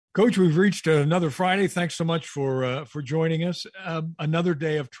Coach, we've reached another Friday. Thanks so much for joining us. Another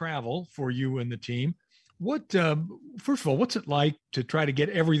day of travel for you and the team. What first of all, what's it like to try to get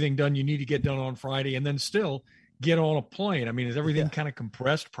everything done you need to get done on Friday, and then still get on a plane? I mean, is everything Yeah. kind of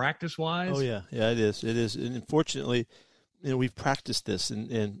compressed practice Oh wise? yeah. Yeah, it is. It is. And unfortunately, we've practiced this,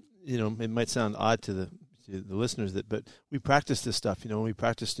 and it might sound odd to the listeners but we practiced this stuff. We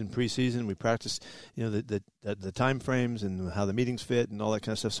practiced in preseason. We practiced, the time frames and how the meetings fit and all that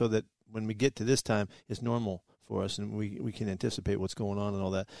kind of stuff, so that when we get to this time, it's normal for us, and we can anticipate what's going on and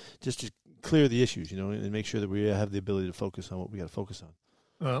all that, just to clear the issues, and make sure that we have the ability to focus on what we got to focus on.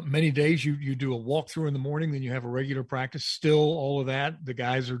 Many days you do a walkthrough in the morning, then you have a regular practice. Still, all of that, the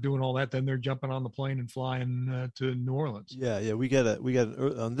guys are doing all that. Then they're jumping on the plane and flying to New Orleans. Yeah. We got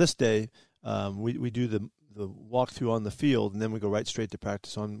on this day. We do the walkthrough on the field, and then we go right straight to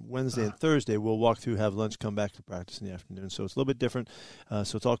practice. On Wednesday and Thursday, we'll walk through, have lunch, come back to practice in the afternoon. So it's a little bit different.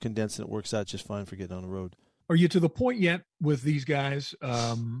 So it's all condensed, and it works out just fine for getting on the road. Are you to the point yet with these guys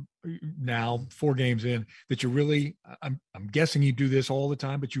now 4 games in that you really, I'm guessing you do this all the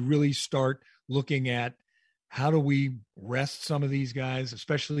time, but you really start looking at how do we rest some of these guys,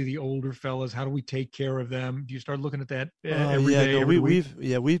 especially the older fellas? How do we take care of them? Do you start looking at that every day? No, every week?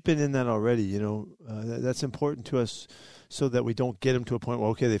 we've been in that already. That's important to us, so that we don't get them to a point where,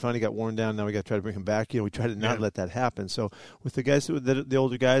 okay, they finally got worn down, now we got to try to bring them back. We try to not let that happen. So with the guys, the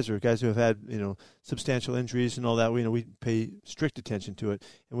older guys, or guys who have had substantial injuries and all that, we pay strict attention to it,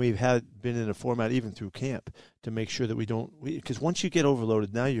 and we've been in a format even through camp to make sure that we don't, because once you get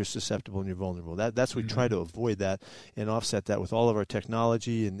overloaded, now you're susceptible and you're vulnerable. That's we try to avoid that and offset that with all of our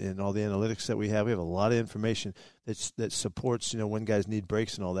technology and all the analytics that we have. We have a lot of information that supports when guys need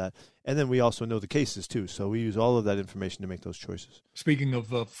breaks and all that. And then we also know the cases too, so we use all of that information to make those choices. Speaking of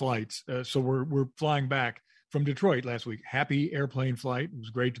flights, so we're flying back from Detroit last week. Happy airplane flight. It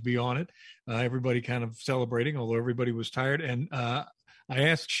was great to be on it. Everybody kind of celebrating, although everybody was tired. And I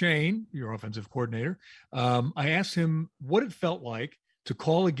asked Shane, your offensive coordinator, I asked him what it felt like to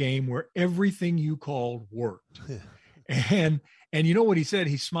call a game where everything you called worked. And you know what he said?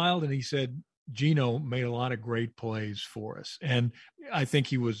 He smiled and he said, Geno made a lot of great plays for us. And I think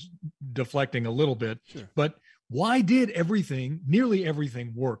he was deflecting a little bit. Sure. But why did nearly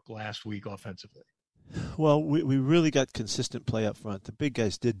everything work last week offensively? Well, we really got consistent play up front. The big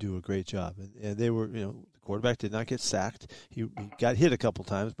guys did do a great job, and they were, the quarterback did not get sacked. He got hit a couple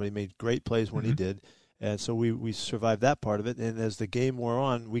times, but he made great plays when he did. And so we survived that part of it. And as the game wore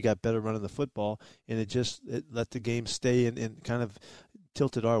on, we got better running the football, and it let the game stay and kind of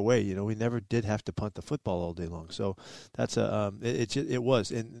tilted our way. We never did have to punt the football all day long. So that's it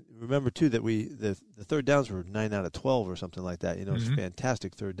was. And remember too that the third downs were 9 out of 12 or something like that. It's a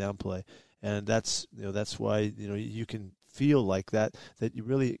fantastic third down play, and that's why you can feel like that you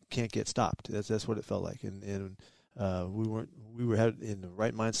really can't get stopped. That's what it felt like, and we were in the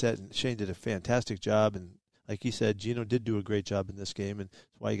right mindset, and Shane did a fantastic job, and like he said, Geno did do a great job in this game, and that's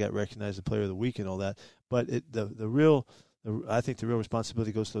why he got recognized as Player of the Week and all that. But I think the real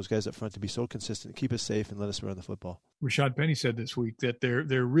responsibility goes to those guys up front to be so consistent, keep us safe, and let us run the football. Rashad Penny said this week that there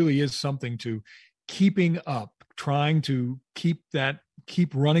really is something to keeping up, trying to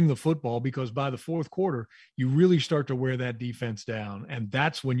keep running the football, because by the fourth quarter, you really start to wear that defense down. And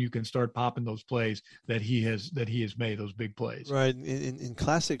that's when you can start popping those plays that he has made, those big plays. Right. In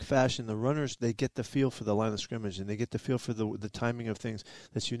classic fashion, the runners, they get the feel for the line of scrimmage, and they get the feel for the timing of things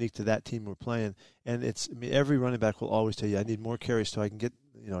that's unique to that team we're playing. And every running back will always tell you, I need more carries so I can get,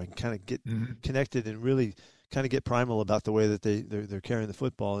 I can kind of get connected and really kind of get primal about the way that they're carrying the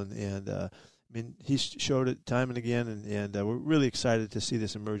football. And he showed it time and again, and we're really excited to see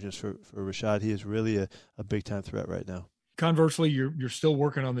this emergence for Rashad. He is really a big-time threat right now. Conversely, you're still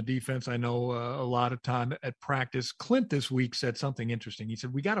working on the defense. I know a lot of time at practice. Clint this week said something interesting. He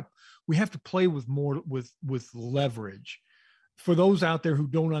said, we have to play with more with leverage. For those out there who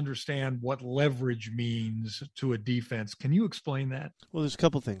don't understand what leverage means to a defense, can you explain that? Well, there's a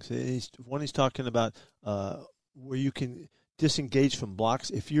couple things. He's talking about where you can disengage from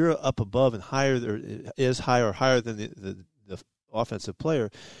blocks. If you're up above and higher, or higher than the offensive player,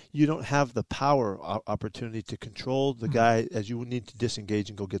 you don't have the power opportunity to control the guy as you would need to disengage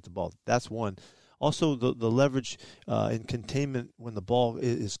and go get the ball. That's one. Also, the leverage in containment when the ball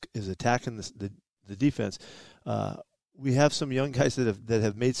is attacking the defense. we have some young guys that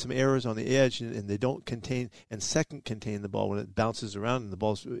have made some errors on the edge, and they don't contain the ball when it bounces around, and the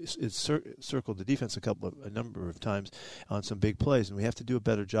ball's circled the defense a number of times on some big plays, and we have to do a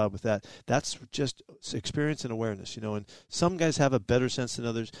better job with that. That's just experience and awareness, and some guys have a better sense than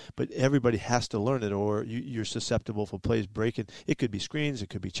others, but everybody has to learn it, or you're susceptible for plays breaking. It could be screens, it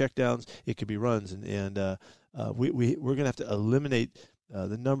could be checkdowns, it could be runs, and we're going to have to eliminate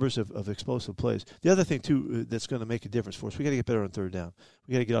the numbers of explosive plays. The other thing, too, that's going to make a difference for us, we got to get better on third down.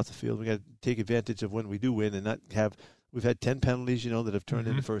 We got to get off the field. We got to take advantage of when we do win and not have – we've had 10 penalties, that have turned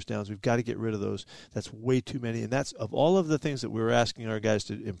into first downs. We've got to get rid of those. That's way too many. And that's – of all of the things that we're asking our guys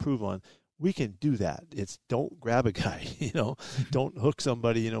to improve on, we can do that. It's don't grab a guy, don't hook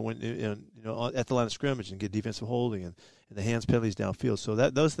somebody, when at the line of scrimmage and get defensive holding and the hands penalties downfield. So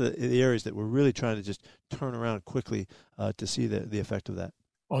those are the areas that we're really trying to just turn around quickly to see the effect of that.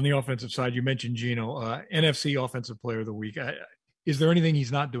 On the offensive side, you mentioned Geno, NFC Offensive Player of the Week. Is there anything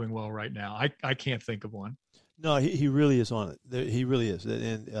he's not doing well right now? I can't think of one. No, he really is on it. He really is,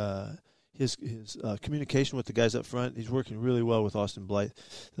 and his communication with the guys up front, he's working really well with Austin Blythe.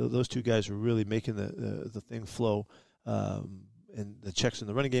 Those two guys are really making the thing flow. And the checks in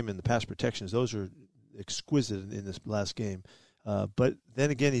the running game and the pass protections, those are exquisite in this last game. But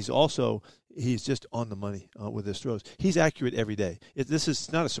then again, he's just on the money with his throws. He's accurate every day. This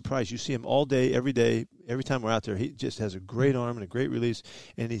is not a surprise. You see him all day, every time we're out there. He just has a great arm and a great release,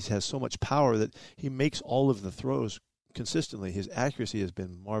 and he has so much power that he makes all of the throws consistently. His accuracy has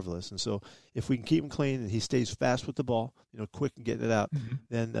been marvelous. And so if we can keep him clean and he stays fast with the ball, quick and getting it out,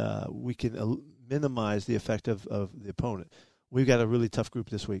 then we can minimize the effect of the opponent. We've got a really tough group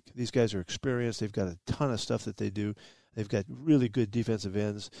this week. These guys are experienced. They've got a ton of stuff that they do. They've got really good defensive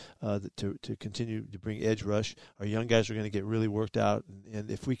ends to continue to bring edge rush. Our young guys are going to get really worked out. And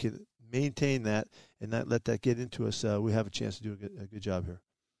if we can maintain that and not let that get into us, we have a chance to do a good job here.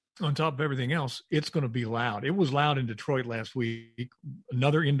 On top of everything else, it's going to be loud. It was loud in Detroit last week,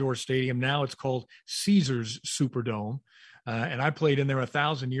 another indoor stadium. Now it's called Caesars Superdome. And I played in there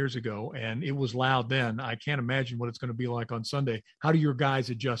 1,000 years ago, and it was loud then. I can't imagine what it's going to be like on Sunday. How do your guys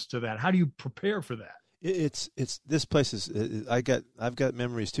adjust to that? How do you prepare for that? It's this place is. I've got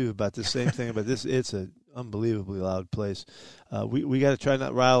memories too about the same thing. But it's an unbelievably loud place. We got to try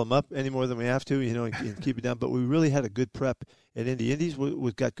not rile them up any more than we have to, and keep it down. But we really had a good prep at Indy. Indy's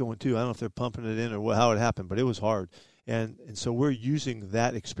what got going too. I don't know if they're pumping it in or how it happened, but it was hard. And so we're using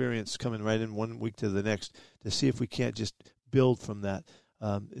that experience coming right in 1 week to the next to see if we can't just build from that.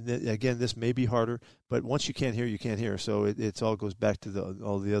 Again, this may be harder, but once you can't hear, you can't hear. So it all goes back to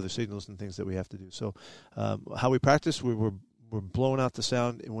all the other signals and things that we have to do. So how we practice, we're blowing out the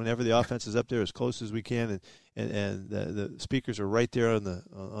sound whenever the offense is up there as close as we can, and the speakers are right there on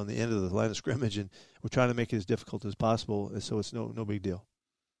the end of the line of scrimmage, and we're trying to make it as difficult as possible. And so it's no big deal.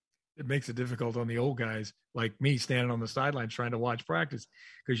 It makes it difficult on the old guys like me standing on the sidelines trying to watch practice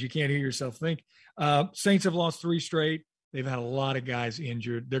because you can't hear yourself think. Saints have lost 3 straight. They've had a lot of guys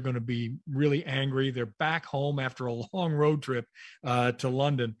injured. They're going to be really angry. They're back home after a long road trip to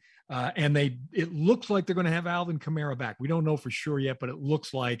London. And it looks like they're going to have Alvin Kamara back. We don't know for sure yet, but it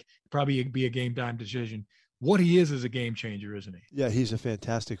looks like probably be a game time decision. What he is a game changer, isn't he? Yeah, he's a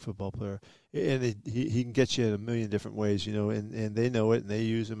fantastic football player. And he can get you in a million different ways, and they know it and they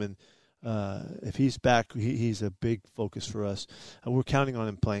use him. And if he's back, he's a big focus for us. We're counting on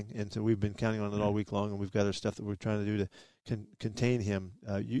him playing, and so we've been counting on it all week long, and we've got our stuff that we're trying to do to contain him.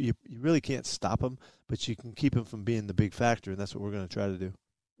 You really can't stop him, but you can keep him from being the big factor, and that's what we're going to try to do.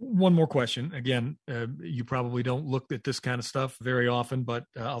 One more question. Again, you probably don't look at this kind of stuff very often, but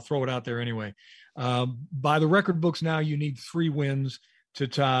I'll throw it out there anyway. By the record books now, you need 3 wins to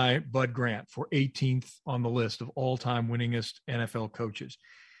tie Bud Grant for 18th on the list of all-time winningest NFL coaches.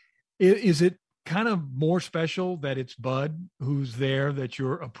 Is it kind of more special that it's Bud who's there that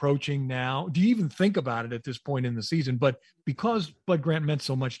you're approaching now? Do you even think about it at this point in the season? But because Bud Grant meant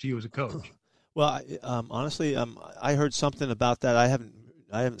so much to you as a coach. Well, honestly, I heard something about that. I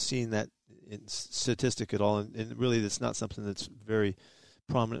haven't seen that in statistic at all, and really, that's not something that's very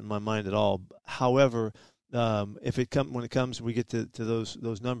prominent in my mind at all. However, when it comes, we get to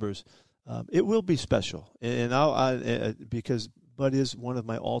those numbers, it will be special, and because Bud is one of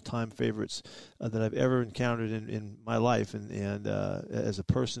my all-time favorites that I've ever encountered in my life, and as a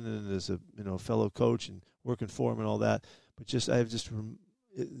person and as a fellow coach and working for him and all that. But I have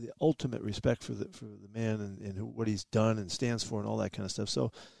the ultimate respect for the man and what he's done and stands for and all that kind of stuff.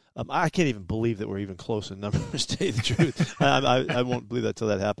 So I can't even believe that we're even close in numbers, to tell you the truth. I won't believe that till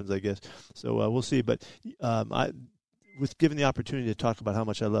that happens, I guess. So we'll see. But with given the opportunity to talk about how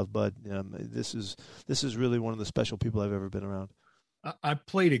much I love Bud, this is really one of the special people I've ever been around. I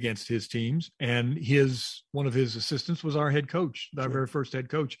played against his teams, and one of his assistants was our head coach, our very first head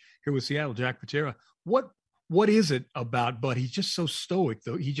coach here with Seattle, Jack Patera. What is it about Bud? He's just so stoic,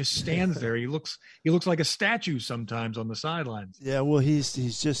 though. He just stands there. He looks like a statue sometimes on the sidelines. Yeah, well, he's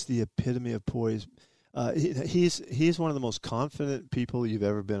just the epitome of poise. He's one of the most confident people you've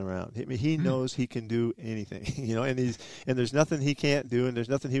ever been around. I mean, he knows he can do anything, and there's nothing he can't do, and there's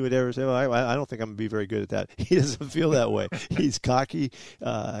nothing he would ever say, well, I don't think I'm going to be very good at that. He doesn't feel that way. He's cocky.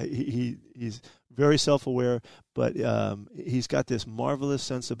 He's very self-aware, but he's got this marvelous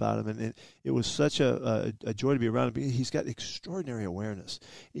sense about him, and it was such a joy to be around him. He's got extraordinary awareness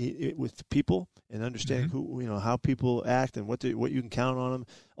with people and understanding how people act and what you can count on them,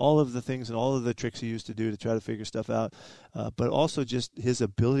 all of the things and all of the tricks he used to do to try to figure stuff out, but also just his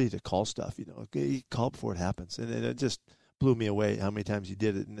ability to call stuff. He called before it happens, and it just blew me away how many times he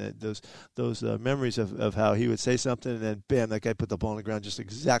did it. And those memories of how he would say something and then bam, that guy put the ball on the ground just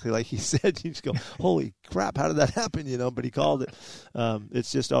exactly like he said. You just go, holy crap, how did that happen? But he called it.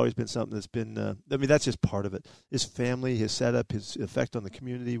 It's just always been something that's been. That's just part of it. His family, his setup, his effect on the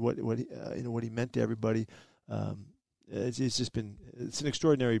community, what he meant to everybody. It's an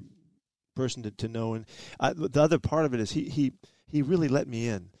extraordinary person to know. And the other part of it is he really let me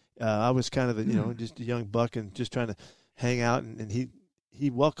in. I was kind of just a young buck and just trying to hang out, and he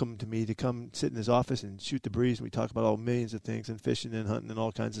welcomed me to come sit in his office and shoot the breeze. And we talk about all millions of things and fishing and hunting and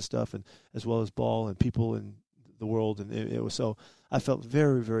all kinds of stuff, and as well as ball and people and the world. And it was so I felt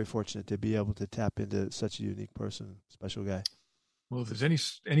very, very fortunate to be able to tap into such a unique person, special guy. Well, if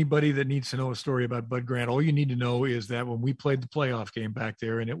there's anybody that needs to know a story about Bud Grant, all you need to know is that when we played the playoff game back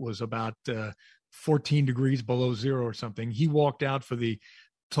there, and it was about 14 degrees below zero or something, he walked out for the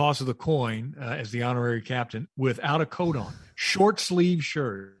toss of the coin as the honorary captain without a coat on, short sleeve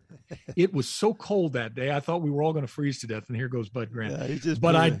shirt. It was so cold that day. I thought we were all going to freeze to death. And here goes Bud Grant. Yeah, he's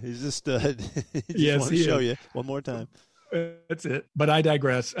a stud. Yes, he show you one more time. That's it. But I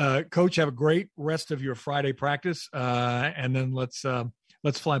digress. Coach, have a great rest of your Friday practice, and then let's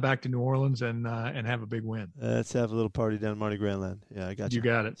fly back to New Orleans and have a big win. Let's have a little party down in Mardi Gras land. Yeah, I got you. You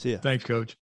got it. See ya. Thanks, Coach.